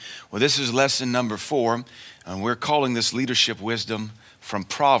Well, this is lesson number 4, and we're calling this Leadership Wisdom from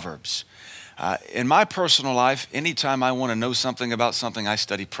Proverbs. In my personal life, anytime I want to know something about something, I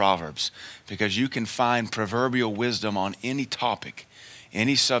study Proverbs, because you can find proverbial wisdom on any topic,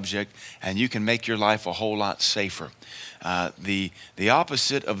 any subject, and you can make your life a whole lot safer. The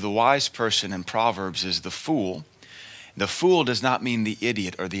opposite of the wise person in Proverbs is the fool. The fool does not mean the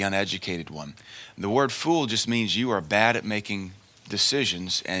idiot or the uneducated one. The word fool just means you are bad at making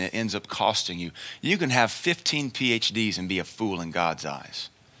decisions, and it ends up costing you. You can have 15 PhDs and be a fool in God's eyes.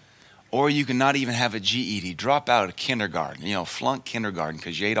 Or you can not even have a GED, drop out of kindergarten, flunk kindergarten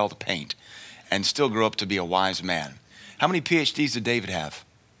because you ate all the paint, and still grow up to be a wise man. How many PhDs did David have?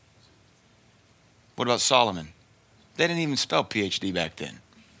 What about Solomon? They didn't even spell PhD back then.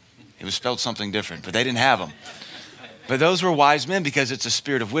 It was spelled something different, but they didn't have them. But those were wise men because it's a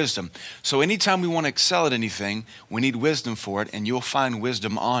spirit of wisdom. So anytime we want to excel at anything, we need wisdom for it, and you'll find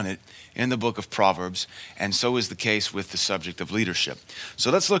wisdom on it in the book of Proverbs, and so is the case with the subject of leadership.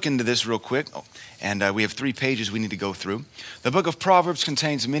 So let's look into this real quick, and we have 3 pages we need to go through. The book of Proverbs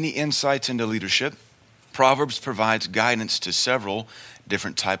contains many insights into leadership. Proverbs provides guidance to several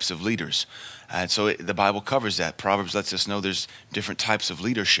different types of leaders. And so the Bible covers that. Proverbs lets us know there's different types of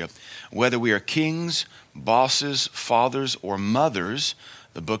leadership. Whether we are kings, bosses, fathers, or mothers,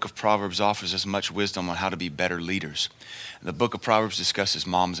 the book of Proverbs offers us much wisdom on how to be better leaders. The book of Proverbs discusses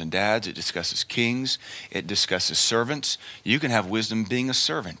moms and dads. It discusses kings. It discusses servants. You can have wisdom being a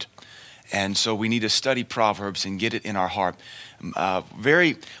servant. And so we need to study Proverbs and get it in our heart. I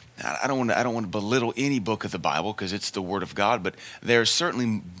don't want to belittle any book of the Bible because it's the Word of God, but there are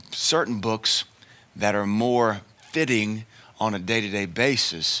certainly certain books that are more fitting on a day-to-day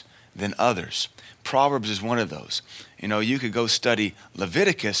basis than others. Proverbs is one of those. You could go study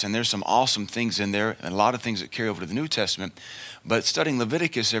Leviticus, and there's some awesome things in there, and a lot of things that carry over to the New Testament. But studying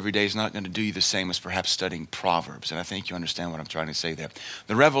Leviticus every day is not going to do you the same as perhaps studying Proverbs. And I think you understand what I'm trying to say there.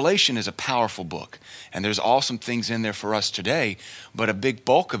 The Revelation is a powerful book, and there's awesome things in there for us today, but a big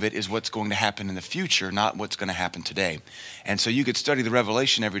bulk of it is what's going to happen in the future, not what's going to happen today. And so you could study the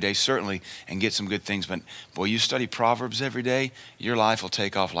Revelation every day, certainly, and get some good things. But boy, you study Proverbs every day, your life will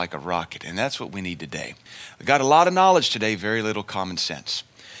take off like a rocket. And that's what we need today. We got a lot of knowledge today, very little common sense.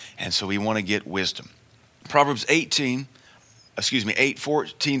 And so we want to get wisdom. Proverbs 8:14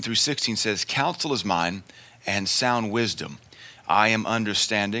 through 16 says, "Counsel is mine and sound wisdom. I am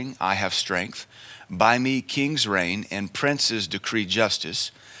understanding, I have strength. By me kings reign and princes decree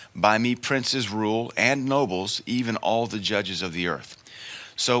justice. By me princes rule and nobles, even all the judges of the earth."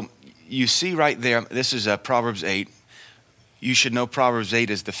 So you see right there, this is Proverbs 8. You should know Proverbs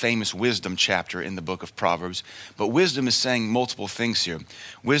 8 is the famous wisdom chapter in the book of Proverbs. But wisdom is saying multiple things here.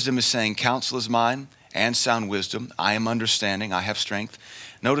 Wisdom is saying, counsel is mine and sound wisdom. I am understanding, I have strength.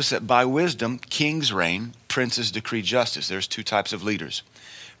 Notice that by wisdom, kings reign, princes decree justice. There's 2 types of leaders.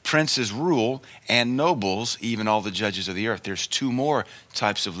 Princes rule, and nobles, even all the judges of the earth. There's 2 more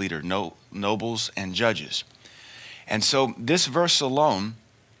types of leader, nobles and judges. And so this verse alone,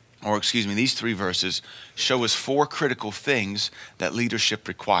 these 3 verses show us 4 critical things that leadership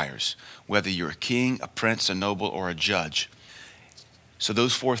requires, whether you're a king, a prince, a noble, or a judge. So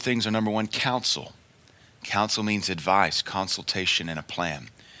those 4 things are, number 1, counsel. Counsel means advice, consultation, and a plan.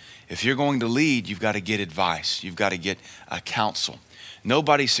 If you're going to lead, you've got to get advice. You've got to get counsel.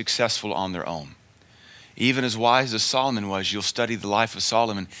 Nobody's successful on their own. Even as wise as Solomon was, you'll study the life of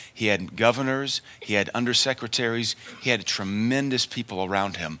Solomon. He had governors, he had undersecretaries, he had tremendous people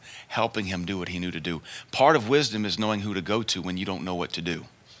around him helping him do what he knew to do. Part of wisdom is knowing who to go to when you don't know what to do.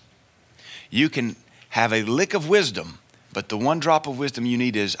 You can have a lick of wisdom, but the one drop of wisdom you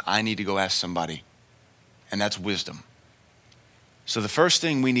need is, I need to go ask somebody. And that's wisdom. So the first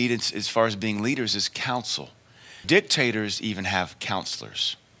thing we need as far as being leaders is counsel. Dictators even have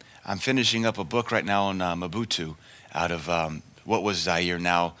counselors. I'm finishing up a book right now on Mobutu out of what was Zaire,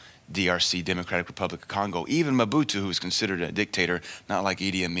 now DRC, Democratic Republic of Congo. Even Mobutu, who was considered a dictator, not like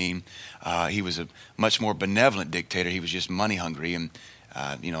Idi Amin, he was a much more benevolent dictator. He was just money hungry and,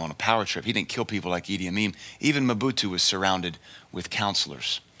 on a power trip. He didn't kill people like Idi Amin. Even Mobutu was surrounded with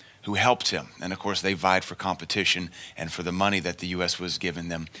counselors who helped him. And of course, they vied for competition and for the money that the U.S. was giving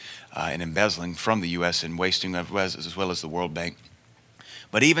them and embezzling from the U.S. and wasting as well as the World Bank.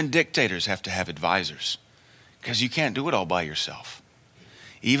 But even dictators have to have advisors because you can't do it all by yourself.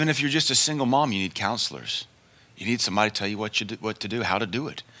 Even if you're just a single mom, you need counselors. You need somebody to tell you what to do, how to do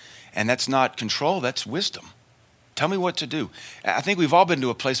it. And that's not control, that's wisdom. Tell me what to do. I think we've all been to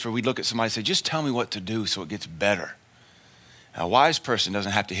a place where we look at somebody and say, just tell me what to do so it gets better. A wise person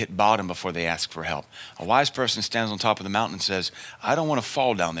doesn't have to hit bottom before they ask for help. A wise person stands on top of the mountain and says, I don't want to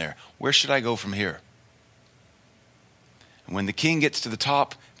fall down there. Where should I go from here? And when the king gets to the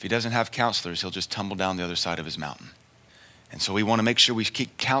top, if he doesn't have counselors, he'll just tumble down the other side of his mountain. And so we want to make sure we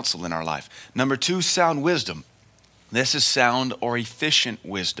keep counsel in our life. Number 2, sound wisdom. This is sound or efficient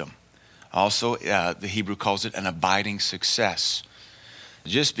wisdom. Also, the Hebrew calls it an abiding success.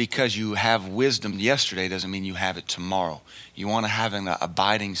 Just because you have wisdom yesterday doesn't mean you have it tomorrow. You want to have an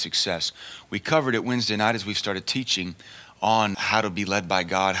abiding success. We covered it Wednesday night as we started teaching on how to be led by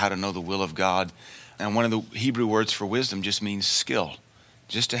God, how to know the will of God. And one of the Hebrew words for wisdom just means skill.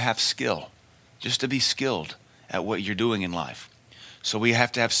 Just to have skill. Just to be skilled at what you're doing in life. So we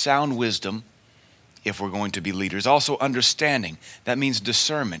have to have sound wisdom if we're going to be leaders. Also understanding. That means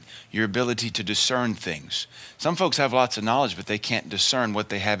discernment, your ability to discern things. Some folks have lots of knowledge, but they can't discern what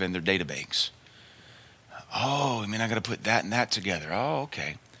they have in their database. Oh, I mean, I got to put that and that together. Oh,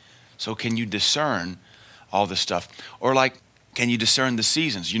 okay. So can you discern all this stuff? Or like, can you discern the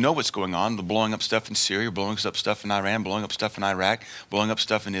seasons? You know what's going on, the blowing up stuff in Syria, blowing up stuff in Iran, blowing up stuff in Iraq, blowing up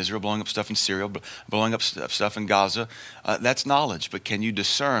stuff in Israel, blowing up stuff in Syria, blowing up stuff in Gaza. That's knowledge, but can you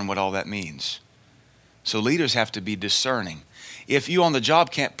discern what all that means? So leaders have to be discerning. If you on the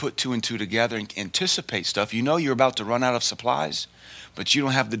job can't put 2 and 2 together and anticipate stuff, you know you're about to run out of supplies, but you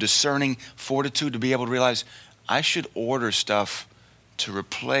don't have the discerning fortitude to be able to realize, I should order stuff to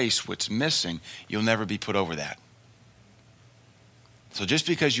replace what's missing, you'll never be put over that. So just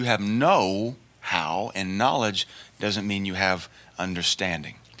because you have know-how and knowledge doesn't mean you have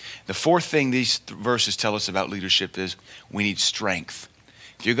understanding. The 4th thing these verses tell us about leadership is we need strength.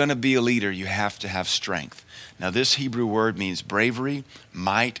 If you're going to be a leader, you have to have strength. Now, this Hebrew word means bravery,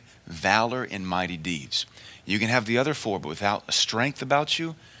 might, valor, and mighty deeds. You can have the other 4, but without a strength about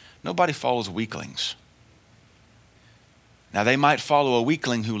you, nobody follows weaklings. Now, they might follow a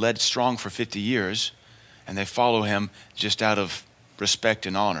weakling who led strong for 50 years, and they follow him just out of respect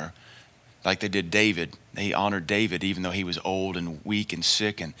and honor, like they did David. They honored David even though he was old and weak and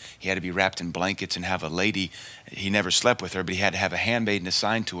sick, and he had to be wrapped in blankets and have a lady. He never slept with her, but he had to have a handmaiden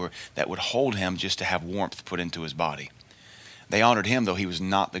assigned to her that would hold him just to have warmth put into his body. They honored him, though he was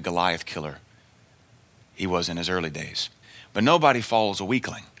not the Goliath killer he was in his early days. But nobody follows a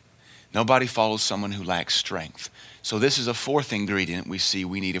weakling. Nobody follows someone who lacks strength. So this is a 4th ingredient we see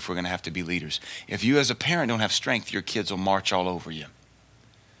we need if we're going to have to be leaders. If you as a parent don't have strength, your kids will march all over you.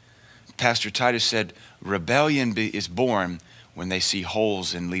 Pastor Titus said, rebellion is born when they see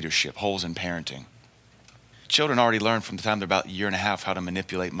holes in leadership, holes in parenting. Children already learn from the time they're about 1.5 years how to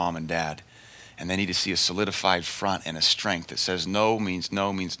manipulate mom and dad. And they need to see a solidified front and a strength that says no means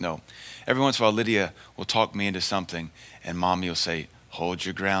no means no. Every once in a while, Lydia will talk me into something, and mommy will say, hold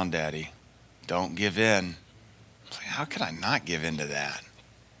your ground, Daddy. Don't give in. I was like, how could I not give in to that?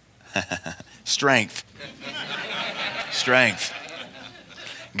 Strength. Strength.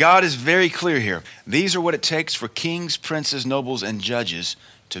 God is very clear here. These are what it takes for kings, princes, nobles, and judges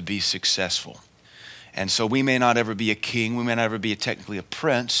to be successful. And so we may not ever be a king. We may not ever be technically a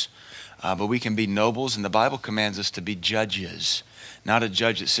prince, but we can be nobles. And the Bible commands us to be judges. Not a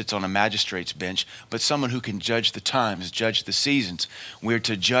judge that sits on a magistrate's bench, but someone who can judge the times, judge the seasons. We're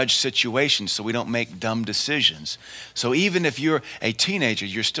to judge situations so we don't make dumb decisions. So even if you're a teenager,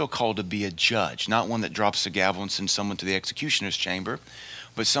 you're still called to be a judge. Not one that drops the gavel and sends someone to the executioner's chamber,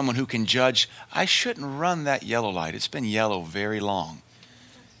 but someone who can judge, I shouldn't run that yellow light. It's been yellow very long.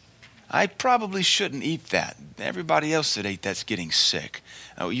 I probably shouldn't eat that. Everybody else that ate that's getting sick.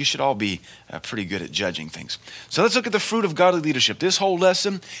 You should all be pretty good at judging things. So let's look at the fruit of godly leadership. This whole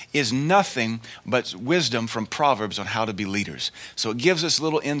lesson is nothing but wisdom from Proverbs on how to be leaders. So it gives us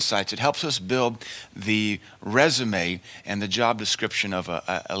little insights. It helps us build the resume and the job description of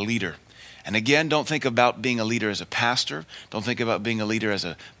a leader. And again, don't think about being a leader as a pastor. Don't think about being a leader as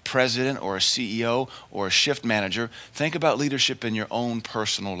a president or a CEO or a shift manager. Think about leadership in your own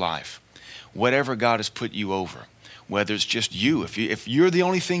personal life. Whatever God has put you over, whether it's just you. If you're the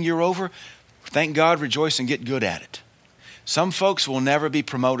only thing you're over, thank God, rejoice, and get good at it. Some folks will never be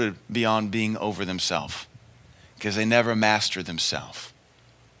promoted beyond being over themselves because they never master themselves.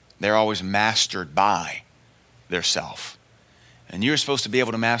 They're always mastered by their self. And you're supposed to be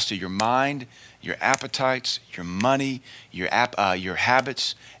able to master your mind, your appetites, your money, your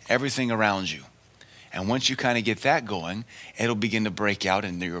habits, everything around you. And once you kind of get that going, it'll begin to break out,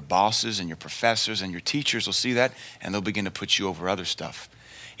 and your bosses and your professors and your teachers will see that, and they'll begin to put you over other stuff.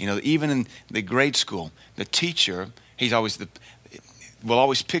 You know, even in the grade school, the teacher, will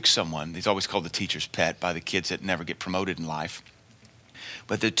always pick someone. He's always called the teacher's pet by the kids that never get promoted in life.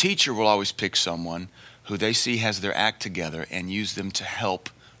 But the teacher will always pick someone who they see has their act together and use them to help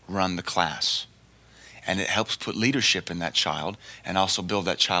run the class. And it helps put leadership in that child and also build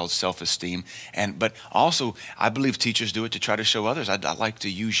that child's self-esteem. But also, I believe teachers do it to try to show others, I'd like to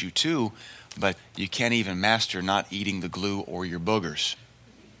use you too, but you can't even master not eating the glue or your boogers.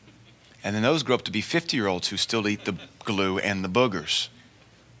 And then those grow up to be 50-year-olds who still eat the glue and the boogers.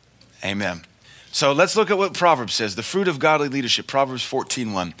 Amen. So let's look at what Proverbs says. The fruit of godly leadership, Proverbs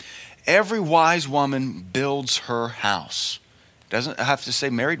 14:1. Every wise woman builds her house. Doesn't have to say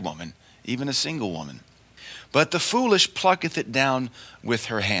married woman, even a single woman. But the foolish plucketh it down with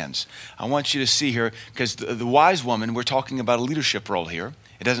her hands. I want you to see here, because the wise woman, we're talking about a leadership role here.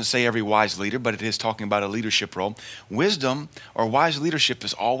 It doesn't say every wise leader, but it is talking about a leadership role. Wisdom or wise leadership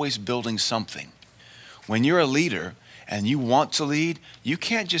is always building something. When you're a leader and you want to lead, you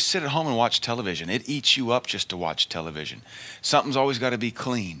can't just sit at home and watch television. It eats you up just to watch television. Something's always got to be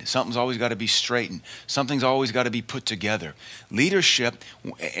cleaned. Something's always got to be straightened. Something's always got to be put together. Leadership,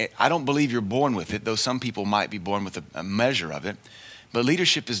 I don't believe you're born with it, though some people might be born with a measure of it, but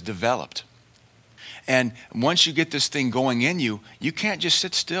leadership is developed. And once you get this thing going in you, you can't just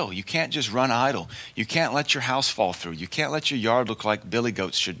sit still. You can't just run idle. You can't let your house fall through. You can't let your yard look like billy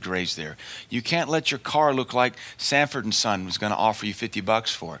goats should graze there. You can't let your car look like Sanford & Son was going to offer you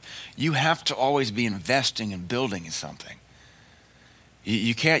 $50 for it. You have to always be investing and building in something.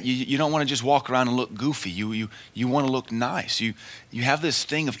 You can't. You don't want to just walk around and look goofy. You want to look nice. You have this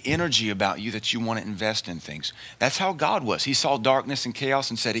thing of energy about you that you want to invest in things. That's how God was. He saw darkness and chaos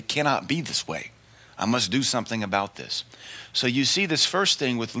and said, it cannot be this way. I must do something about this. So you see, this first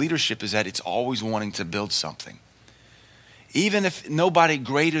thing with leadership is that it's always wanting to build something. Even if nobody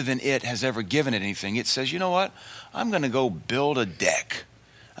greater than it has ever given it anything, it says, you know what? I'm going to go build a deck.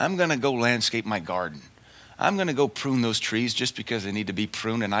 I'm going to go landscape my garden. I'm going to go prune those trees just because they need to be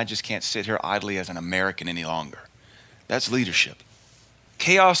pruned, and I just can't sit here idly as an American any longer. That's leadership.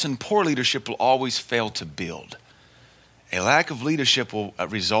 Chaos and poor leadership will always fail to build. A lack of leadership will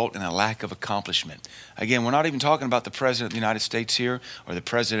result in a lack of accomplishment. Again, we're not even talking about the president of the United States here, or the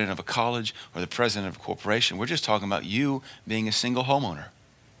president of a college, or the president of a corporation. We're just talking about you being a single homeowner.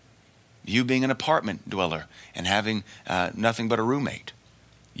 You being an apartment dweller and having nothing but a roommate.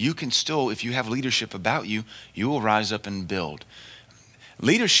 You can still, if you have leadership about you, you will rise up and build.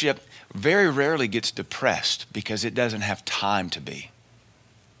 Leadership very rarely gets depressed because it doesn't have time to be.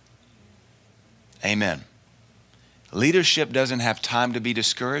 Amen. Leadership doesn't have time to be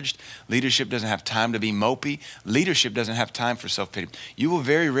discouraged. Leadership doesn't have time to be mopey. Leadership doesn't have time for self-pity. You will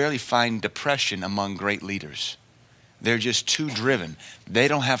very rarely find depression among great leaders. They're just too driven. They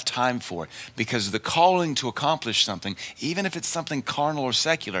don't have time for it because the calling to accomplish something, even if it's something carnal or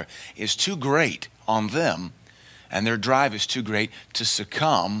secular, is too great on them, and their drive is too great to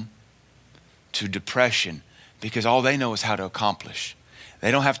succumb to depression because all they know is how to accomplish. They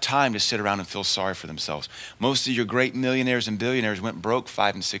don't have time to sit around and feel sorry for themselves. Most of your great millionaires and billionaires went broke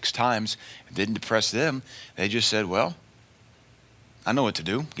 5 and 6 times. It didn't depress them. They just said, well, I know what to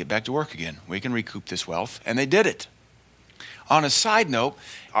do. Get back to work again. We can recoup this wealth. And they did it. On a side note,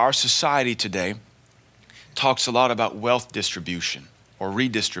 our society today talks a lot about wealth distribution or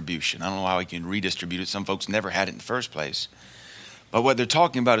redistribution. I don't know how we can redistribute it. Some folks never had it in the first place. But what they're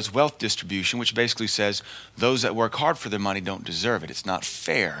talking about is wealth distribution, which basically says those that work hard for their money don't deserve it. It's not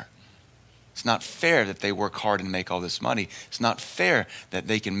fair. It's not fair that they work hard and make all this money. It's not fair that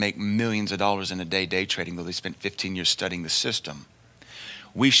they can make millions of dollars in a day trading, though they spent 15 years studying the system.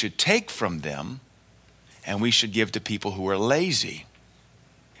 We should take from them and we should give to people who are lazy.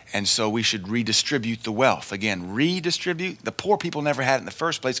 And so we should redistribute the wealth. Again, redistribute. The poor people never had it in the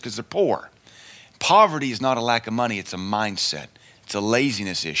first place because they're poor. Poverty is not a lack of money. It's a mindset. It's a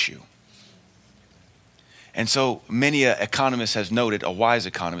laziness issue. And so many economists has noted, a wise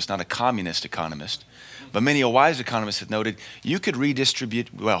economist, not a communist economist, but many a wise economist have noted you could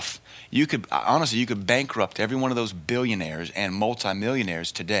redistribute wealth. You could, honestly, you could bankrupt every one of those billionaires and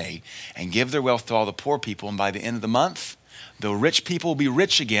multimillionaires today and give their wealth to all the poor people. And by the end of the month, the rich people will be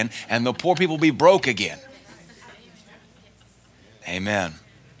rich again and the poor people will be broke again. Amen.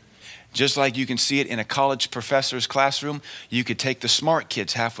 Just like you can see it in a college professor's classroom, you could take the smart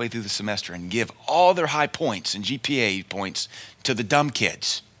kids halfway through the semester and give all their high points and GPA points to the dumb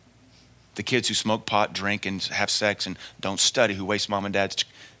kids. The kids who smoke pot, drink, and have sex and don't study, who waste mom and dad's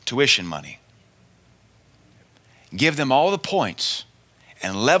tuition money. Give them all the points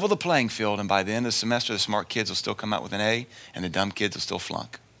and level the playing field, and by the end of the semester, the smart kids will still come out with an A and the dumb kids will still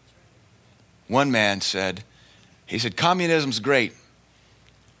flunk. One man said, communism's great.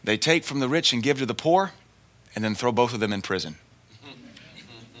 They take from the rich and give to the poor and then throw both of them in prison.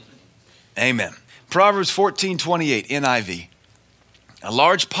 Amen. Proverbs 14:28, NIV. A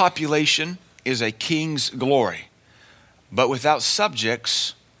large population is a king's glory, but without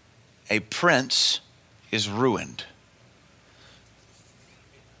subjects, a prince is ruined.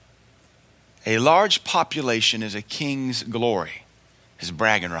 A large population is a king's glory, his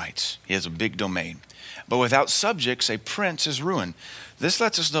bragging rights. He has a big domain. But without subjects, a prince is ruined. This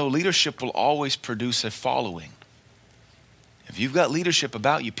lets us know leadership will always produce a following. If you've got leadership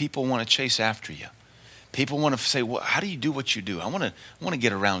about you, people want to chase after you. People want to say, well, how do you do what you do? I want to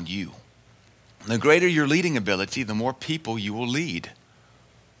get around you. The greater your leading ability, the more people you will lead.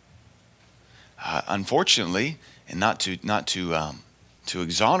 Unfortunately, and not to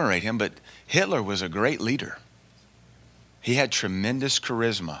exonerate him, but Hitler was a great leader. He had tremendous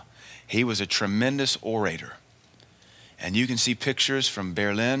charisma. He was a tremendous orator. And you can see pictures from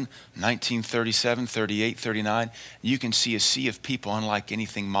Berlin, 1937, 38, 39. You can see a sea of people unlike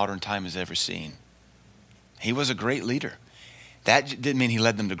anything modern time has ever seen. He was a great leader. That didn't mean he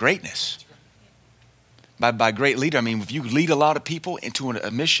led them to greatness. By great leader, I mean if you lead a lot of people into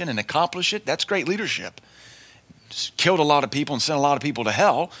a mission and accomplish it, that's great leadership. Just killed a lot of people and sent a lot of people to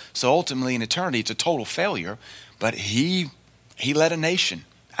hell, so ultimately in eternity it's a total failure. But he led a nation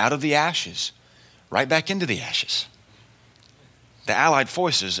out of the ashes, right back into the ashes. The Allied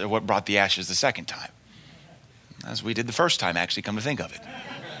forces are what brought the ashes the second time. As we did the first time, actually, come to think of it.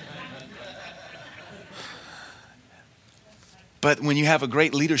 But when you have a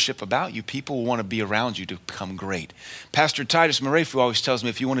great leadership about you, people will want to be around you to become great. Pastor Titus Marefu always tells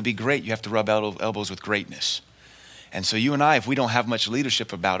me, if you want to be great, you have to rub elbows with greatness. And so you and I, if we don't have much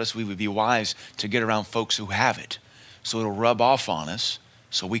leadership about us, we would be wise to get around folks who have it. So it'll rub off on us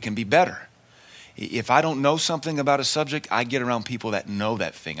so we can be better. If I don't know something about a subject, I get around people that know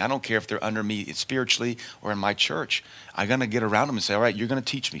that thing. I don't care if they're under me spiritually or in my church. I'm going to get around them and say, all right, you're going to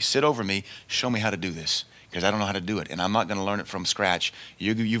teach me. Sit over me. Show me how to do this. Because I don't know how to do it. And I'm not going to learn it from scratch.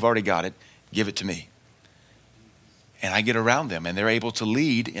 You've already got it. Give it to me. And I get around them, and they're able to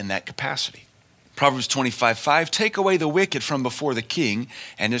lead in that capacity. Proverbs 25:5, take away the wicked from before the king,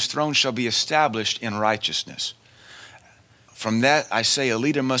 and his throne shall be established in righteousness. From that, I say a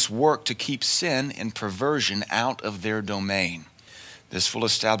leader must work to keep sin and perversion out of their domain. This will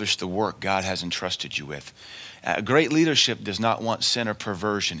establish the work God has entrusted you with. Great leadership does not want sin or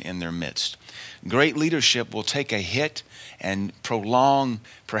perversion in their midst. Great leadership will take a hit and prolong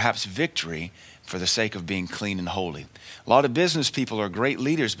perhaps victory for the sake of being clean and holy. A lot of business people are great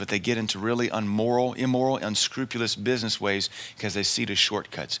leaders, but they get into really immoral, unscrupulous business ways because they see the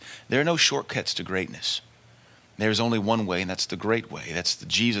shortcuts. There are no shortcuts to greatness. There's only one way, and that's the great way. That's the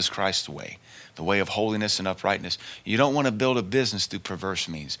Jesus Christ way, the way of holiness and uprightness. You don't want to build a business through perverse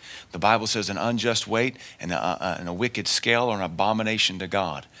means. The Bible says an unjust weight and a wicked scale are an abomination to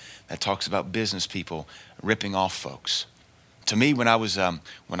God. That talks about business people ripping off folks. To me, when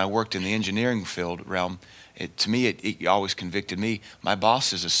I worked in the engineering field realm, it always convicted me. My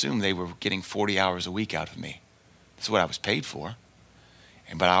bosses assumed they were getting 40 hours a week out of me. That's what I was paid for.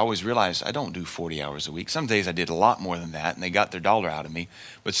 But I always realized I don't do 40 hours a week. Some days I did a lot more than that, and they got their dollar out of me.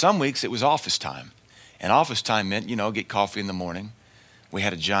 But some weeks it was office time. And office time meant, get coffee in the morning. We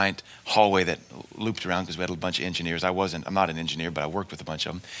had a giant hallway that looped around because we had a bunch of engineers. I'm not an engineer, but I worked with a bunch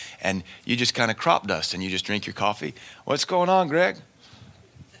of them. And you just kind of crop dust and you just drink your coffee. What's going on, Greg?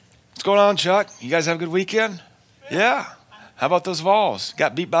 What's going on, Chuck? You guys have a good weekend? Yeah. How about those Vols?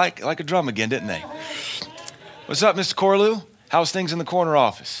 Got beat by like a drum again, didn't they? What's up, Mr. Corlew? How's things in the corner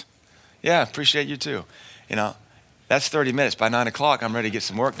office? Yeah, appreciate you too. That's 30 minutes. By 9 o'clock, I'm ready to get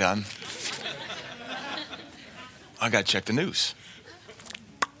some work done. I got to check the news.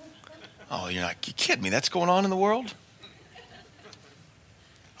 Oh, you kidding me? That's going on in the world?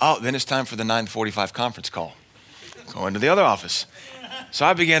 Oh, then it's time for the 9:45 conference call. Go into the other office. So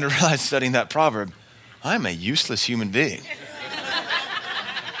I began to realize, studying that proverb, I'm a useless human being.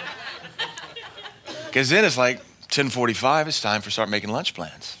 Because then it's like 10:45, it's time for start making lunch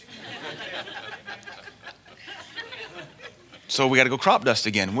plans. So we got to go crop dust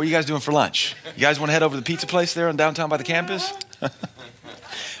again. What are you guys doing for lunch? You guys want to head over to the pizza place there in downtown by the campus?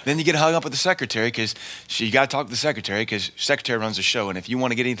 Then you get hung up with the secretary because you got to talk to the secretary because secretary runs the show. And if you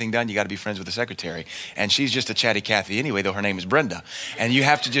want to get anything done, you got to be friends with the secretary. And she's just a chatty Cathy anyway, though her name is Brenda. And you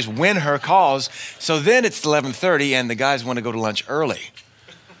have to just win her cause. So then it's 11:30 and the guys want to go to lunch early.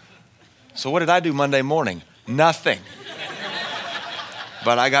 So what did I do Monday morning? Nothing.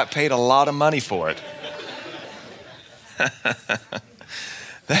 But I got paid a lot of money for it.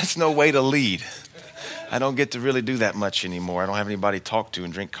 That's no way to lead. I don't get to really do that much anymore. I don't have anybody to talk to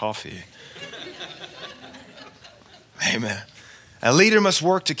and drink coffee. Amen. A leader must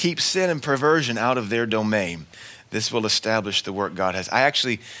work to keep sin and perversion out of their domain. This will establish the work God has. I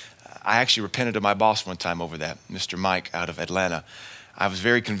actually repented to my boss one time over that, Mr. Mike out of Atlanta. I was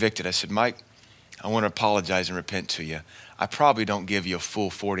very convicted. I said, Mike, I want to apologize and repent to you. I probably don't give you a full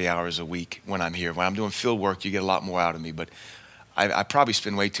 40 hours a week when I'm here. When I'm doing field work, you get a lot more out of me, but I probably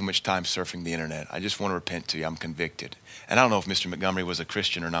spend way too much time surfing the internet. I just want to repent to you. I'm convicted. And I don't know if Mr. Montgomery was a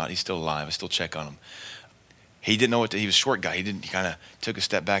Christian or not. He's still alive. I still check on him. He didn't know what to, he was a short guy. He kind of took a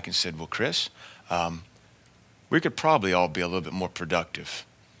step back and said, well, Chris, we could probably all be a little bit more productive.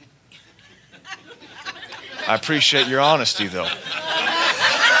 I appreciate your honesty, though.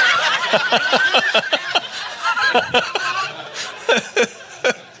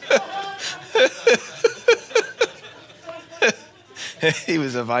 He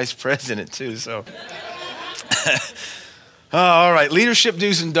was a vice president, too, so. All right, leadership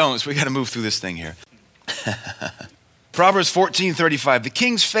do's and don'ts. We got to move through this thing here. Proverbs 14:35. The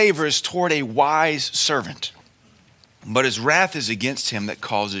king's favor is toward a wise servant, but his wrath is against him that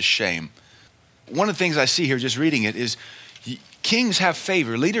causes shame. One of the things I see here just reading it is kings have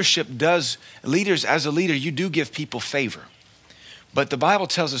favor. As a leader, you do give people favor. But the Bible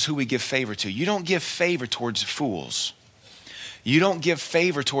tells us who we give favor to. You don't give favor towards fools. You don't give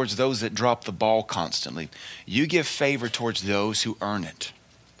favor towards those that drop the ball constantly. You give favor towards those who earn it.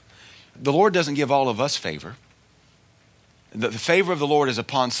 The Lord doesn't give all of us favor. The favor of the Lord is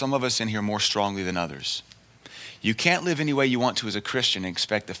upon some of us in here more strongly than others. You can't live any way you want to as a Christian and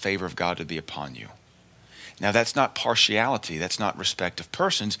expect the favor of God to be upon you. Now, that's not partiality. That's not respect of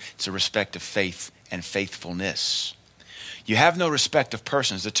persons. It's a respect of faith and faithfulness. You have no respect of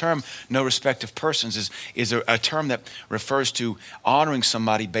persons. The term no respect of persons is a term that refers to honoring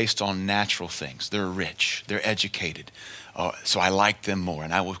somebody based on natural things. They're rich. They're educated. So I like them more,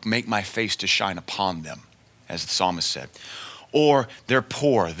 and I will make my face to shine upon them, as the psalmist said. Or they're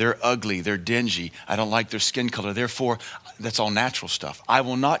poor, they're ugly, they're dingy. I don't like their skin color. Therefore, that's all natural stuff. I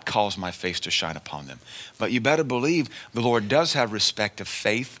will not cause my face to shine upon them. But you better believe the Lord does have respect of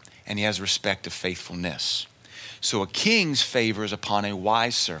faith, and he has respect of faithfulness. So a king's favor is upon a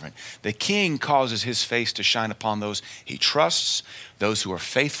wise servant. The king causes his face to shine upon those he trusts, those who are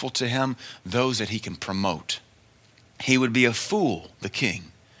faithful to him, those that he can promote. He would be a fool, the king,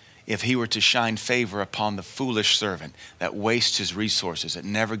 if he were to shine favor upon the foolish servant that wastes his resources, that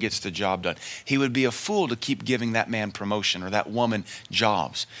never gets the job done. He would be a fool to keep giving that man promotion or that woman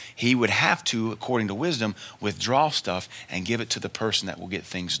jobs. He would have to, according to wisdom, withdraw stuff and give it to the person that will get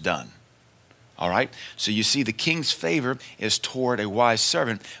things done. All right? So you see, the king's favor is toward a wise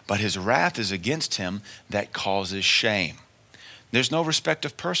servant, but his wrath is against him that causes shame. There's no respect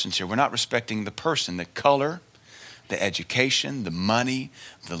of persons here. We're not respecting the person, the color, the education, the money,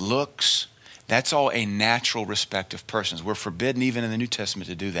 the looks. That's all a natural respect of persons. We're forbidden even in the New Testament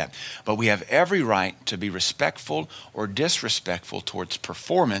to do that. But we have every right to be respectful or disrespectful towards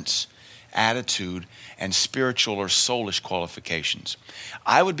performance, attitude, and spiritual or soulish qualifications.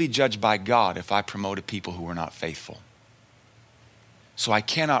 I would be judged by God if I promoted people who were not faithful. So I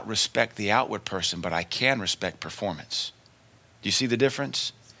cannot respect the outward person, but I can respect performance. Do you see the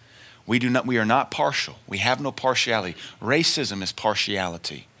difference? We are not partial. We have no partiality. Racism is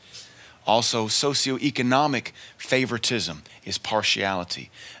partiality. Also, socioeconomic favoritism is partiality.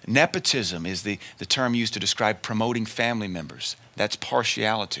 Nepotism is the term used to describe promoting family members. That's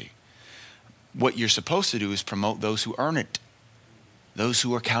partiality. What you're supposed to do is promote those who earn it, those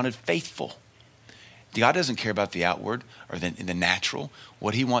who are counted faithful. God doesn't care about the outward or the natural.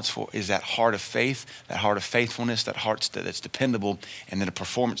 What he wants for is that heart of faith, that heart of faithfulness, that heart that's dependable, and then a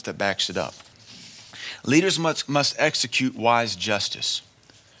performance that backs it up. Leaders must execute wise justice.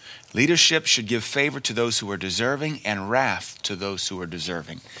 Leadership should give favor to those who are deserving and wrath to those who are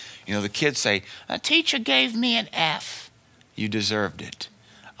deserving. You know, the kids say, a teacher gave me an F. You deserved it.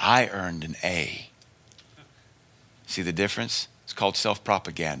 I earned an A. See the difference? It's called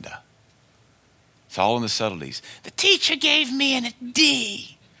self-propaganda. It's all in the subtleties. The teacher gave me a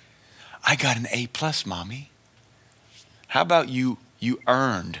D. I got an A plus, Mommy. How about you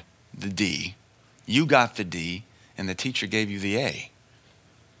earned the D, you got the D, and the teacher gave you the A?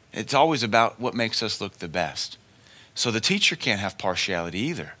 It's always about what makes us look the best. So the teacher can't have partiality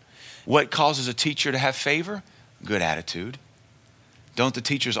either. What causes a teacher to have favor? Good attitude. Don't the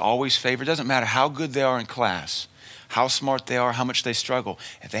teachers always favor? It doesn't matter how good they are in class, how smart they are, how much they struggle.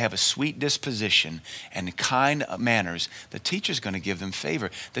 If they have a sweet disposition and kind manners, the teacher's going to give them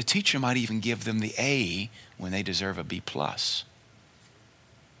favor. The teacher might even give them the A when they deserve a B plus.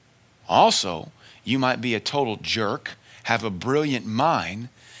 Also, you might be a total jerk, have a brilliant mind,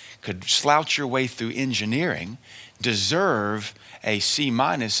 could slouch your way through engineering, deserve a C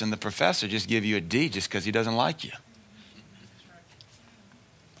minus, and the professor just give you a D just because he doesn't like you.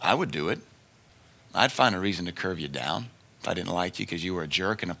 I would do it. I'd find a reason to curve you down if I didn't like you because you were a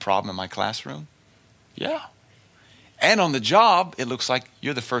jerk and a problem in my classroom. Yeah. And on the job, it looks like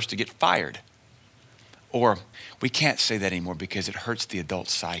you're the first to get fired. Or we can't say that anymore because it hurts the adult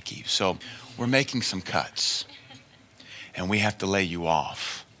psyche. So we're making some cuts and we have to lay you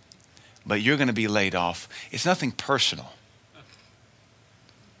off. But you're going to be laid off. It's nothing personal.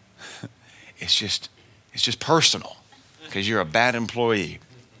 It's just personal because you're a bad employee.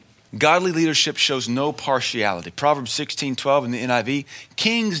 Godly leadership shows no partiality. Proverbs 16:12 in the NIV,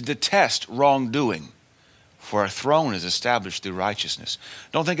 kings detest wrongdoing, for a throne is established through righteousness.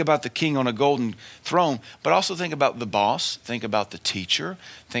 Don't think about the king on a golden throne, but also think about the boss, think about the teacher,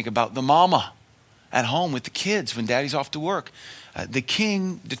 think about the mama at home with the kids when daddy's off to work. The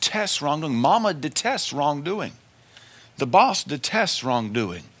king detests wrongdoing. Mama detests wrongdoing. The boss detests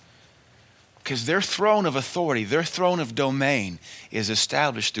wrongdoing. Because their throne of authority, their throne of domain is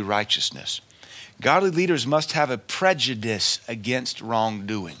established through righteousness. Godly leaders must have a prejudice against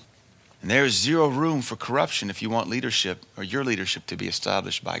wrongdoing. And there is zero room for corruption if you want leadership or your leadership to be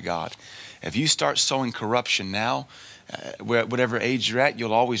established by God. If you start sowing corruption now, whatever age you're at,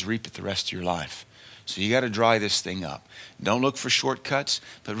 you'll always reap it the rest of your life. So you got to dry this thing up. Don't look for shortcuts,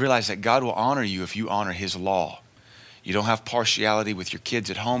 but realize that God will honor you if you honor his law. You don't have partiality with your kids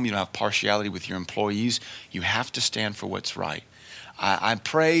at home. You don't have partiality with your employees. You have to stand for what's right. I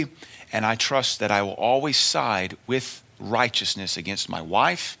pray and I trust that I will always side with righteousness against my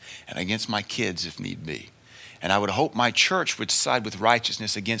wife and against my kids if need be. And I would hope my church would side with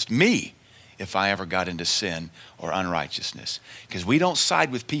righteousness against me if I ever got into sin or unrighteousness. Because we don't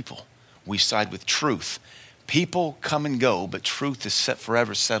side with people. We side with truth. People come and go, but truth is set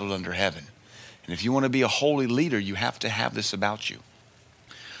forever settled under heaven. And if you want to be a holy leader, you have to have this about you.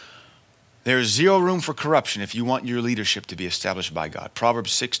 There is zero room for corruption if you want your leadership to be established by God.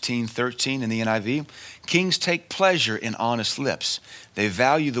 Proverbs 16:13 in the NIV, kings take pleasure in honest lips. They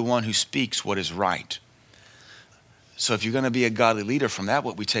value the one who speaks what is right. So if you're going to be a godly leader, from that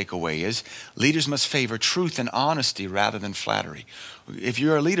what we take away is leaders must favor truth and honesty rather than flattery. If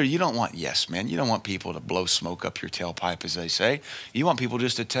you're a leader, you don't want yes men. You don't want people to blow smoke up your tailpipe, as they say. You want people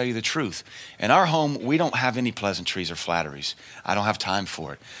just to tell you the truth. In our home, we don't have any pleasantries or flatteries. I don't have time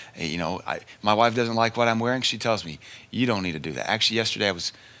for it. You know, my wife doesn't like what I'm wearing. She tells me, you don't need to do that. Actually, yesterday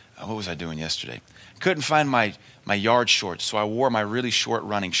what was I doing yesterday? Couldn't find my yard shorts, so I wore my really short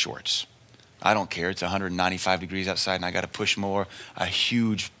running shorts. I don't care. It's 195 degrees outside and I got to push mower a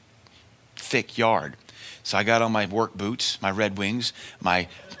huge, thick yard. So I got on my work boots, my Red Wings, my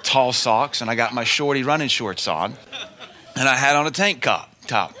tall socks, and I got my shorty running shorts on. And I had on a tank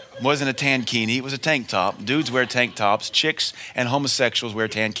top. It wasn't a tankini, it was a tank top. Dudes wear tank tops, chicks and homosexuals wear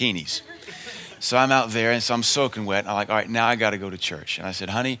tankinis. So I'm out there and so I'm soaking wet. And I'm like, all right, now I got to go to church. And I said,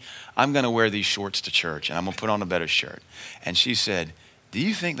 honey, I'm going to wear these shorts to church and I'm going to put on a better shirt. And she said, do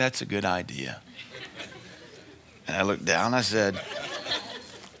you think that's a good idea? And I looked down, I said,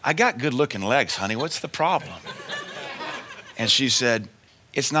 I got good looking legs, honey. What's the problem? And she said,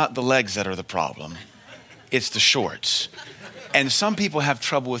 it's not the legs that are the problem. It's the shorts. And some people have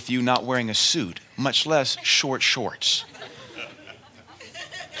trouble with you not wearing a suit, much less short shorts.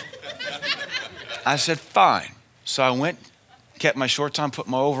 I said, fine. So I went, kept my shorts on, put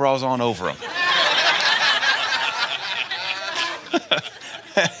my overalls on over them.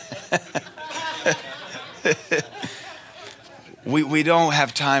 We don't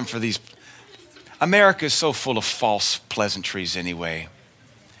have time for these. America is so full of false pleasantries anyway.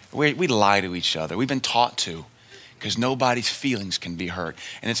 We lie to each other. We've been taught to because nobody's feelings can be hurt.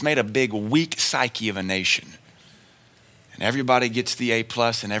 And it's made a big, weak psyche of a nation. And everybody gets the A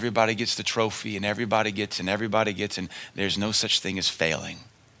plus and everybody gets the trophy and everybody gets and there's no such thing as failing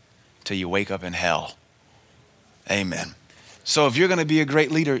till you wake up in hell. Amen. So if you're going to be a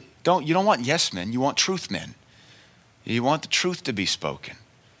great leader, you don't want yes men, you want truth men. You want the truth to be spoken.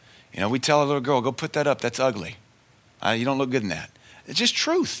 You know, we tell a little girl, go put that up, that's ugly. You don't look good in that. It's just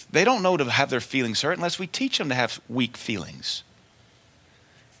truth. They don't know to have their feelings hurt unless we teach them to have weak feelings.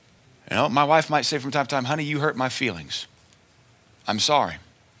 You know, my wife might say from time to time, honey, you hurt my feelings. I'm sorry.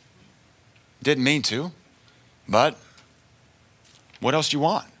 Didn't mean to, but what else do you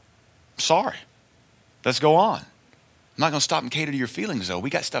want? I'm sorry. Let's go on. I'm not going to stop and cater to your feelings, though.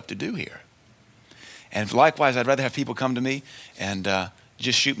 We got stuff to do here. And likewise, I'd rather have people come to me and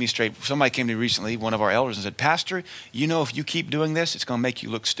just shoot me straight. Somebody came to me recently, one of our elders, and said, Pastor, you know if you keep doing this, it's going to make you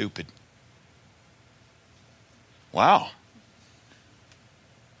look stupid. Wow.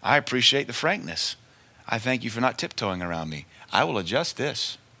 I appreciate the frankness. I thank you for not tiptoeing around me. I will adjust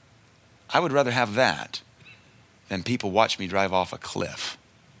this. I would rather have that than people watch me drive off a cliff.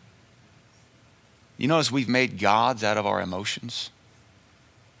 You notice we've made gods out of our emotions.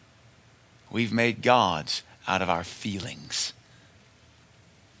 We've made gods out of our feelings.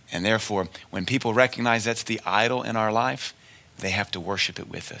 And therefore, when people recognize that's the idol in our life, they have to worship it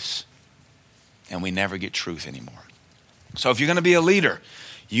with us. And we never get truth anymore. So if you're going to be a leader,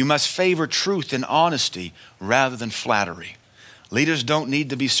 you must favor truth and honesty rather than flattery. Leaders don't need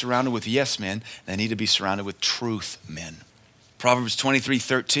to be surrounded with yes men. They need to be surrounded with truth men. Proverbs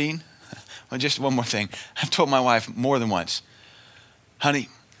 23:13. Well, just one more thing. I've told my wife more than once, honey,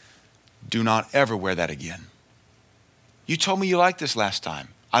 do not ever wear that again. You told me you liked this last time.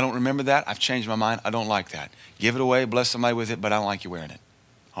 I don't remember that. I've changed my mind. I don't like that. Give it away, bless somebody with it, but I don't like you wearing it.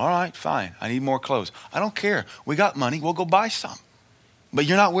 All right, fine. I need more clothes. I don't care. We got money. We'll go buy some. But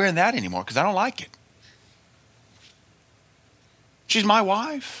you're not wearing that anymore because I don't like it. She's my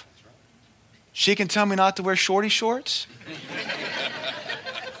wife. She can tell me not to wear shorty shorts.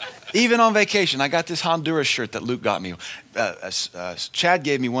 Even on vacation, I got this Honduras shirt that Luke got me. Chad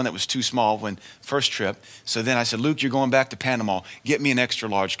gave me one that was too small when first trip. So then I said, Luke, you're going back to Panama. Get me an extra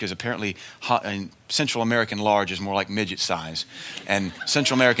large because apparently Central American large is more like midget size. And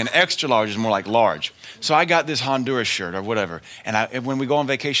Central American extra large is more like large. So I got this Honduras shirt or whatever. And when we go on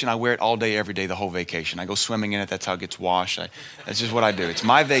vacation, I wear it all day, every day, the whole vacation. I go swimming in it. That's how it gets washed. That's just what I do. It's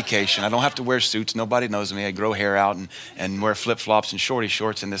my vacation. I don't have to wear suits. Nobody knows me. I grow hair out and wear flip-flops and shorty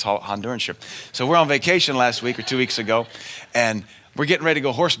shorts in this Honduran shirt. So we're on vacation last week or 2 weeks ago, and we're getting ready to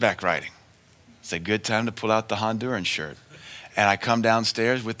go horseback riding. It's a good time to pull out the Honduran shirt. And I come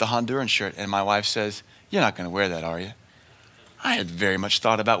downstairs with the Honduran shirt, and my wife says, you're not going to wear that, are you? I had very much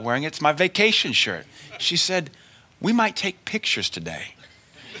thought about wearing it. It's my vacation shirt. She said, we might take pictures today.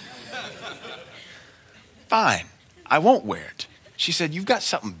 Fine, I won't wear it. She said, you've got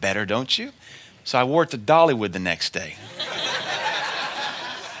something better, don't you? So I wore it to Dollywood the next day.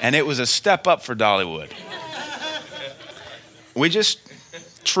 And it was a step up for Dollywood.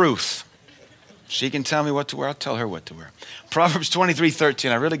 Truth. She can tell me what to wear. I'll tell her what to wear. Proverbs 23:13.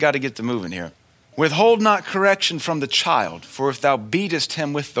 I really got to get to moving here. Withhold not correction from the child, for if thou beatest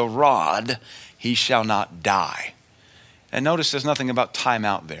him with the rod, he shall not die. And notice there's nothing about time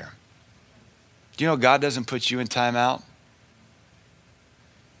out there. Do you know God doesn't put you in time out?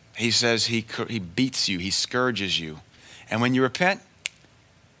 He says he beats you, he scourges you. And when you repent,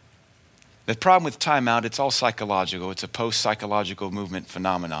 the problem with timeout, it's all psychological. It's a post-psychological movement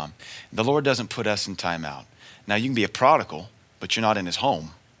phenomenon. The Lord doesn't put us in timeout. Now, you can be a prodigal, but you're not in his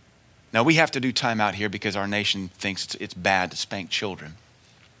home. Now, we have to do timeout here because our nation thinks it's bad to spank children.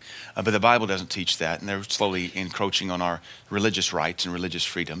 But the Bible doesn't teach that, and they're slowly encroaching on our religious rights and religious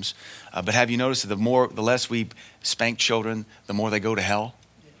freedoms. But have you noticed that the less we spank children, the more they go to hell?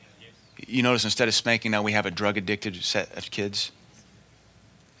 You notice instead of spanking, now we have a drug-addicted set of kids.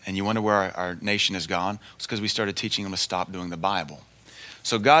 And you wonder where our nation has gone? It's because we started teaching them to stop doing the Bible.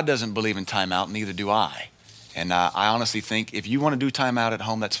 So God doesn't believe in timeout, neither do I. And I honestly think if you want to do timeout at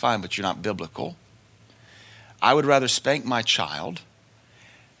home, that's fine, but you're not biblical. I would rather spank my child,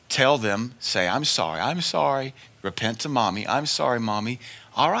 tell them, say, I'm sorry, repent to mommy, I'm sorry, mommy.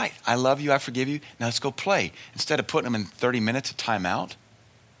 All right, I love you, I forgive you, now let's go play. Instead of putting them in 30 minutes of timeout,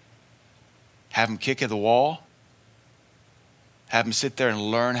 have them kick at the wall, have them sit there and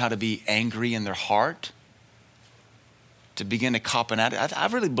learn how to be angry in their heart, to begin to cop an attitude. I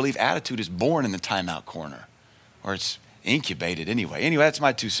really believe attitude is born in the timeout corner, or it's incubated anyway. Anyway, that's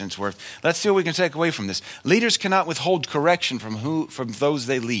my 2 cents worth. Let's see what we can take away from this. Leaders cannot withhold correction from those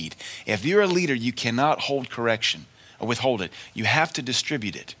they lead. If you're a leader, you cannot hold correction or withhold it. You have to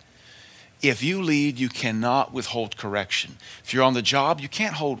distribute it. If you lead, you cannot withhold correction. If you're on the job, you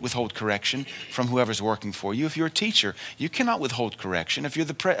can't withhold correction from whoever's working for you. If you're a teacher, you cannot withhold correction. If you're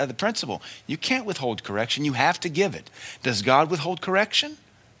the principal, you can't withhold correction. You have to give it. Does God withhold correction?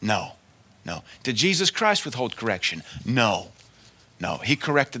 No. Did Jesus Christ withhold correction? No. He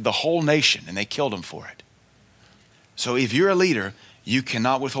corrected the whole nation and they killed him for it. So if you're a leader, you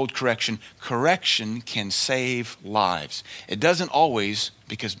cannot withhold correction. Correction can save lives. It doesn't always,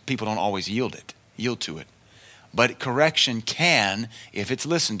 because people don't always yield to it. But correction can, if it's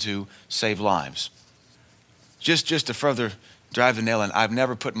listened to, save lives. Just to further drive the nail in, I've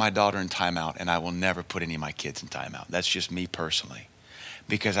never put my daughter in timeout, and I will never put any of my kids in timeout. That's just me personally,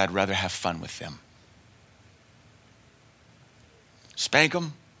 because I'd rather have fun with them. Spank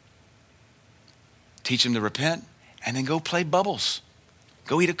them, teach them to repent, and then go play bubbles.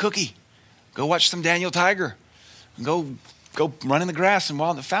 Go eat a cookie. Go watch some Daniel Tiger. Go go run in the grass and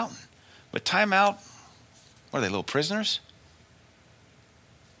while in the fountain. But time out, what are they, little prisoners?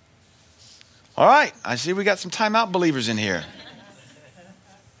 All right, I see we got some timeout believers in here.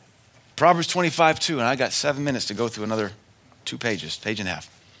 Proverbs 25:2, and I got 7 minutes to go through another 2 pages, page and a half.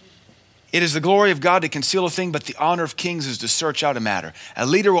 It is the glory of God to conceal a thing, but the honor of kings is to search out a matter. A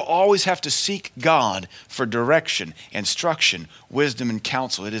leader will always have to seek God for direction, instruction, wisdom, and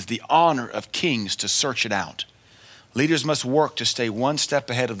counsel. It is the honor of kings to search it out. Leaders must work to stay one step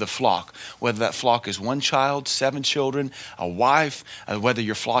ahead of the flock, whether that flock is 1 child, 7 children, a wife, whether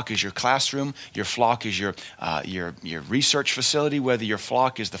your flock is your classroom, your flock is your research facility, whether your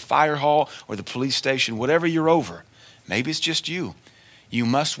flock is the fire hall or the police station, whatever you're over. Maybe it's just you. You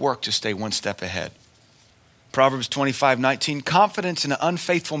must work to stay one step ahead. Proverbs 25:19, confidence in an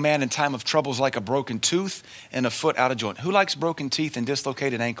unfaithful man in time of trouble is like a broken tooth and a foot out of joint. Who likes broken teeth and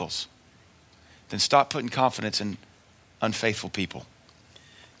dislocated ankles? Then stop putting confidence in unfaithful people.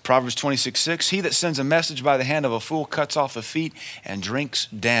 Proverbs 26:6, he that sends a message by the hand of a fool cuts off a feet and drinks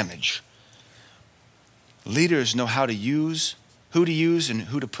damage. Leaders know how to use, who to use, and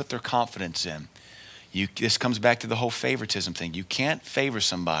who to put their confidence in. This comes back to the whole favoritism thing. You can't favor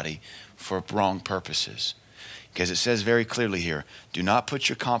somebody for wrong purposes. Because it says very clearly here, do not put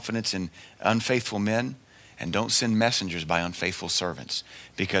your confidence in unfaithful men, and don't send messengers by unfaithful servants,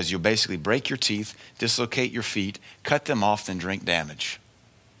 because you'll basically break your teeth, dislocate your feet, cut them off, then drink damage.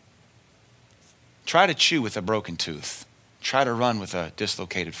 Try to chew with a broken tooth. Try to run with a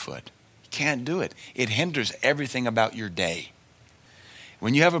dislocated foot. You can't do it. It hinders everything about your day.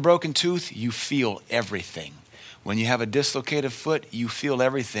 When you have a broken tooth, you feel everything. When you have a dislocated foot, you feel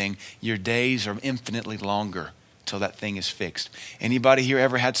everything. Your days are infinitely longer till that thing is fixed. Anybody here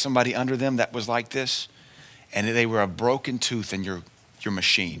ever had somebody under them that was like this? And they were a broken tooth in your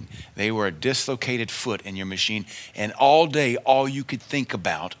machine. They were a dislocated foot in your machine. And all day, all you could think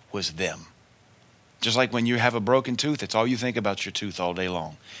about was them. Just like when you have a broken tooth, it's all you think about your tooth all day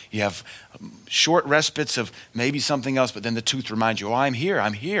long. You have short respites of maybe something else, but then the tooth reminds you, oh, I'm here,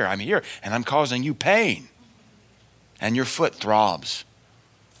 and I'm causing you pain. And your foot throbs.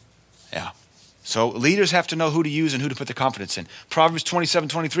 Yeah. So leaders have to know who to use and who to put their confidence in. Proverbs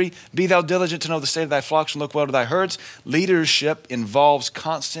 27:23, be thou diligent to know the state of thy flocks and look well to thy herds. Leadership involves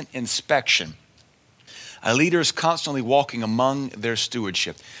constant inspection. A leader is constantly walking among their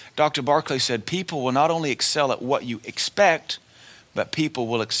stewardship. Dr. Barclay said, people will not only excel at what you expect, but people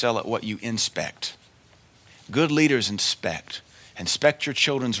will excel at what you inspect. Good leaders inspect. Inspect your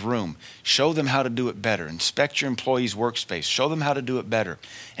children's room. Show them how to do it better. Inspect your employees' workspace. Show them how to do it better.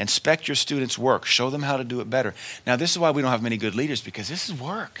 Inspect your students' work. Show them how to do it better. Now, this is why we don't have many good leaders, because this is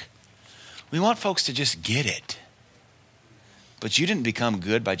work. We want folks to just get it. But you didn't become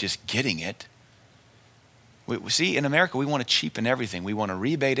good by just getting it. See, in America, we want to cheapen everything. We want to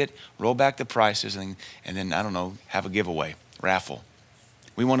rebate it, roll back the prices, and then, I don't know, have a giveaway, raffle.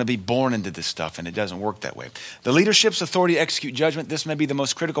 We want to be born into this stuff, and it doesn't work that way. The leadership's authority to execute judgment. This may be the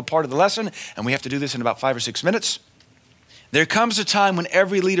most critical part of the lesson, and we have to do this in about 5 or 6 minutes. There comes a time when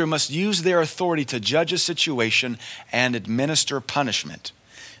every leader must use their authority to judge a situation and administer punishment.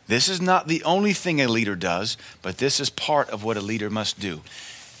 This is not the only thing a leader does, but this is part of what a leader must do.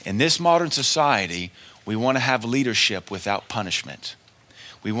 In this modern society, we want to have leadership without punishment.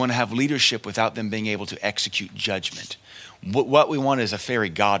 We want to have leadership without them being able to execute judgment. What we want is a fairy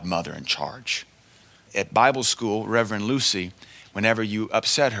godmother in charge. At Bible school, Reverend Lucy, whenever you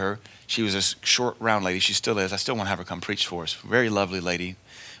upset her, she was a short, round lady. She still is. I still want to have her come preach for us. Very lovely lady,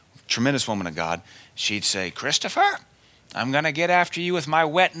 tremendous woman of God. She'd say, Christopher, I'm going to get after you with my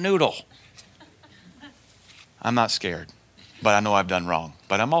wet noodle. I'm not scared, but I know I've done wrong.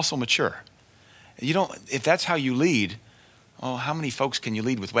 But I'm also mature. If that's how you lead, how many folks can you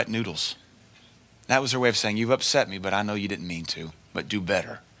lead with wet noodles? That was her way of saying, you've upset me, but I know you didn't mean to, but do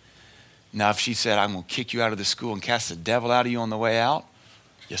better. Now, if she said, I'm going to kick you out of the school and cast the devil out of you on the way out,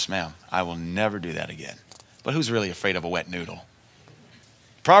 yes, ma'am, I will never do that again. But who's really afraid of a wet noodle?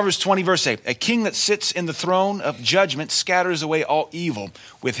 Proverbs 20, verse 8, a king that sits in the throne of judgment scatters away all evil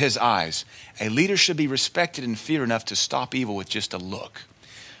with his eyes. A leader should be respected and feared enough to stop evil with just a look.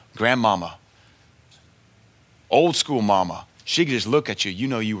 Grandmama, old school mama, she could just look at you, you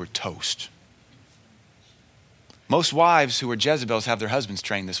know you were toast. Most wives who are Jezebels have their husbands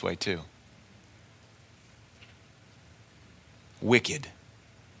trained this way too. Wicked.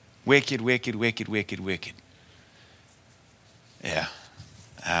 Wicked, wicked, wicked, wicked, wicked. Yeah,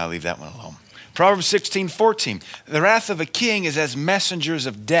 I'll leave that one alone. Proverbs 16:14. The wrath of a king is as messengers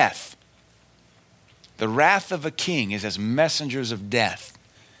of death. The wrath of a king is as messengers of death,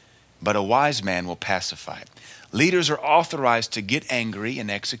 but a wise man will pacify it. Leaders are authorized to get angry and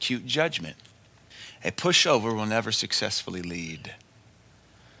execute judgment. A pushover will never successfully lead.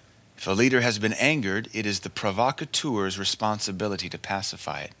 If a leader has been angered, it is the provocateur's responsibility to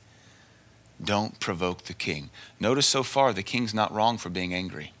pacify it. Don't provoke the king. Notice so far the king's not wrong for being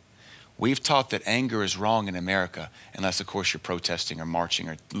angry. We've taught that anger is wrong in America, unless, of course, you're protesting or marching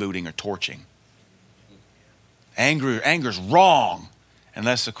or looting or torching. Anger's wrong,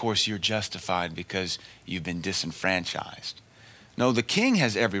 unless, of course, you're justified because you've been disenfranchised. No, the king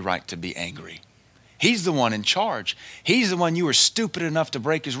has every right to be angry. He's the one in charge. He's the one you were stupid enough to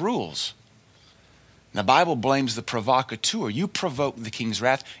break his rules. And the Bible blames the provocateur. You provoke the king's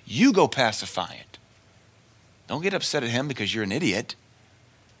wrath, you go pacify it. Don't get upset at him because you're an idiot.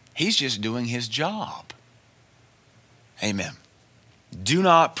 He's just doing his job. Amen. Do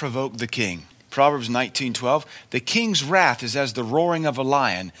not provoke the king. Proverbs 19:12, the king's wrath is as the roaring of a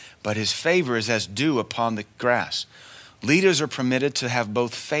lion, but his favor is as dew upon the grass. Leaders are permitted to have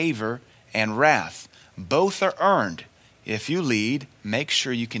both favor and wrath. Both are earned. If you lead, make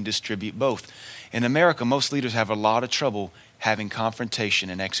sure you can distribute both. In America, most leaders have a lot of trouble having confrontation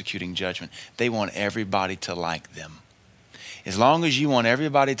and executing judgment. They want everybody to like them. As long as you want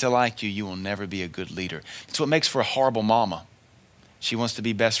everybody to like you, you will never be a good leader. That's what makes for a horrible mama. She wants to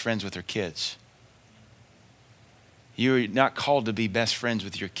be best friends with her kids. You're not called to be best friends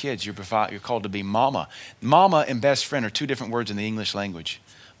with your kids. You're called to be mama. Mama and best friend are two different words in the English language.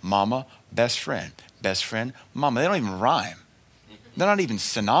 Mama, best friend. Best friend, mama. They don't even rhyme. They're not even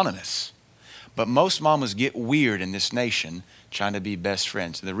synonymous. But most mamas get weird in this nation trying to be best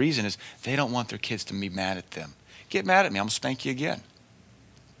friends. And the reason is they don't want their kids to be mad at them. Get mad at me, I'm going to spank you again.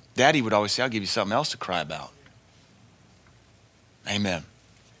 Daddy would always say, I'll give you something else to cry about. Amen.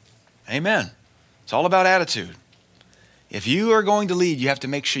 Amen. It's all about attitude. If you are going to lead, you have to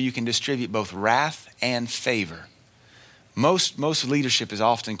make sure you can distribute both wrath and favor. Most leadership is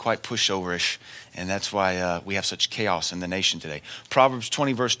often quite pushoverish, and that's why we have such chaos in the nation today. Proverbs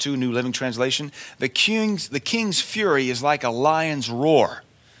 20 verse 2, New Living Translation, the king's fury is like a lion's roar.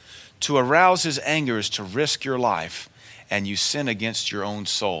 To arouse his anger is to risk your life, and you sin against your own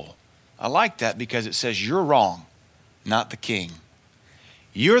soul. I like that because it says you're wrong, not the king.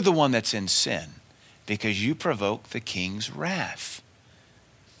 You're the one that's in sin because you provoke the king's wrath.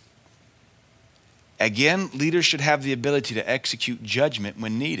 Again, leaders should have the ability to execute judgment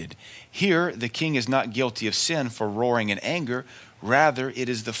when needed. Here, the king is not guilty of sin for roaring in anger. Rather, it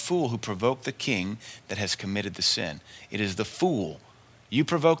is the fool who provoked the king that has committed the sin. It is the fool. You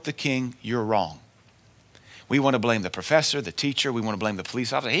provoke the king, you're wrong. We want to blame the professor, the teacher. We want to blame the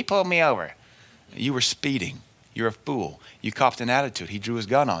police officer. He pulled me over. You were speeding. You're a fool. You copped an attitude. He drew his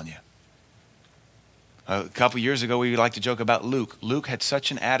gun on you. A couple years ago, we like to joke about Luke. Luke had such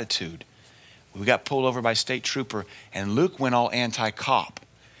an attitude. We got pulled over by a state trooper, and Luke went all anti-cop.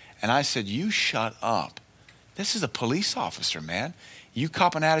 And I said, you shut up. This is a police officer, man. You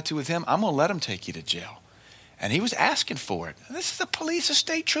cop an attitude with him, I'm going to let him take you to jail. And he was asking for it. This is a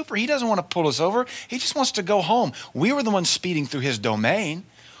state trooper. He doesn't want to pull us over. He just wants to go home. We were the ones speeding through his domain.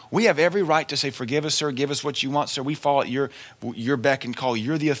 We have every right to say, forgive us, sir. Give us what you want, sir. We follow at your beck and call.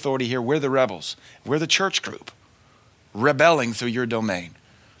 You're the authority here. We're the rebels. We're the church group rebelling through your domain.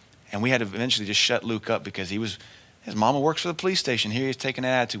 And we had to eventually just shut Luke up because his mama works for the police station. Here he's taking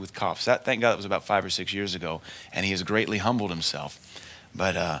an attitude with cops. Thank God that was about 5 or 6 years ago. And he has greatly humbled himself.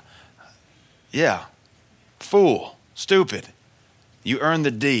 But yeah, fool, stupid. You earn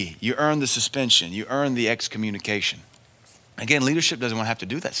the D. You earn the suspension. You earn the excommunication. Again, leadership doesn't want to have to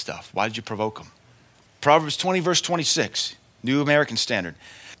do that stuff. Why did you provoke them? Proverbs 20 verse 26, New American Standard.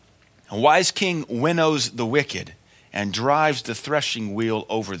 A wise king winnows the wicked and drives the threshing wheel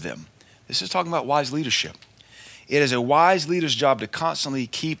over them. This is talking about wise leadership. It is a wise leader's job to constantly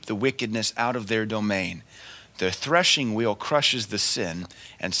keep the wickedness out of their domain. The threshing wheel crushes the sin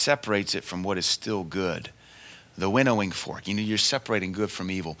and separates it from what is still good. The winnowing fork, you're separating good from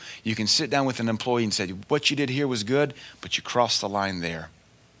evil. You can sit down with an employee and say, what you did here was good, but you crossed the line there.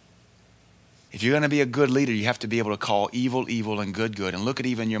 If you're going to be a good leader, you have to be able to call evil, evil, and good, good. And look at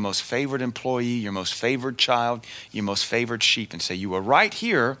even your most favored employee, your most favored child, your most favored sheep and say, you were right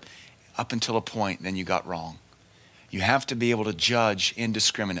here up until a point, then you got wrong. You have to be able to judge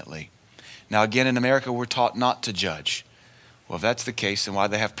indiscriminately. Now, again, in America, we're taught not to judge. Well, if that's the case, then why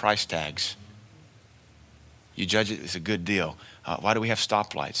do they have price tags? You judge it, it's a good deal. Why do we have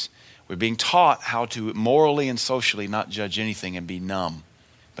stoplights? We're being taught how to morally and socially not judge anything and be numb.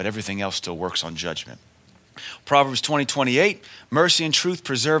 But everything else still works on judgment. Proverbs 20:28, mercy and truth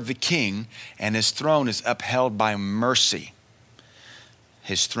preserve the king, and his throne is upheld by mercy.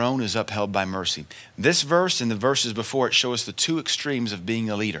 His throne is upheld by mercy. This verse and the verses before it show us the two extremes of being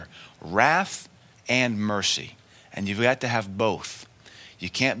a leader, wrath and mercy. And you've got to have both. You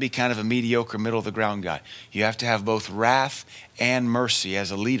can't be kind of a mediocre, middle of the ground guy. You have to have both wrath and mercy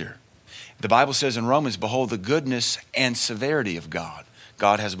as a leader. The Bible says in Romans, behold the goodness and severity of God.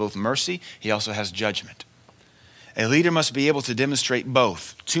 God has both mercy, he also has judgment. A leader must be able to demonstrate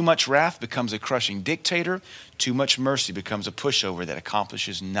both. Too much wrath becomes a crushing dictator. Too much mercy becomes a pushover that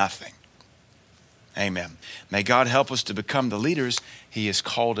accomplishes nothing. Amen. May God help us to become the leaders he has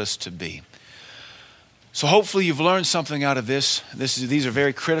called us to be. So hopefully you've learned something out of this. These are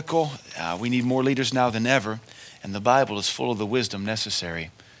very critical. We need more leaders now than ever. And the Bible is full of the wisdom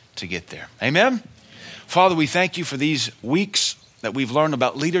necessary to get there. Amen? Father, we thank you for these weeks that we've learned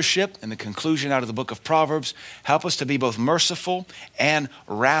about leadership and the conclusion out of the book of Proverbs. Help us to be both merciful and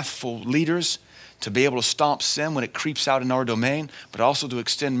wrathful leaders, to be able to stomp sin when it creeps out in our domain, but also to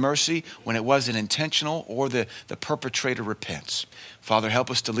extend mercy when it wasn't intentional or the perpetrator repents. Father, help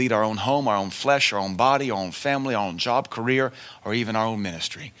us to lead our own home, our own flesh, our own body, our own family, our own job, career, or even our own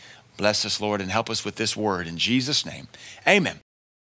ministry. Bless us, Lord, and help us with this word. In Jesus' name, amen.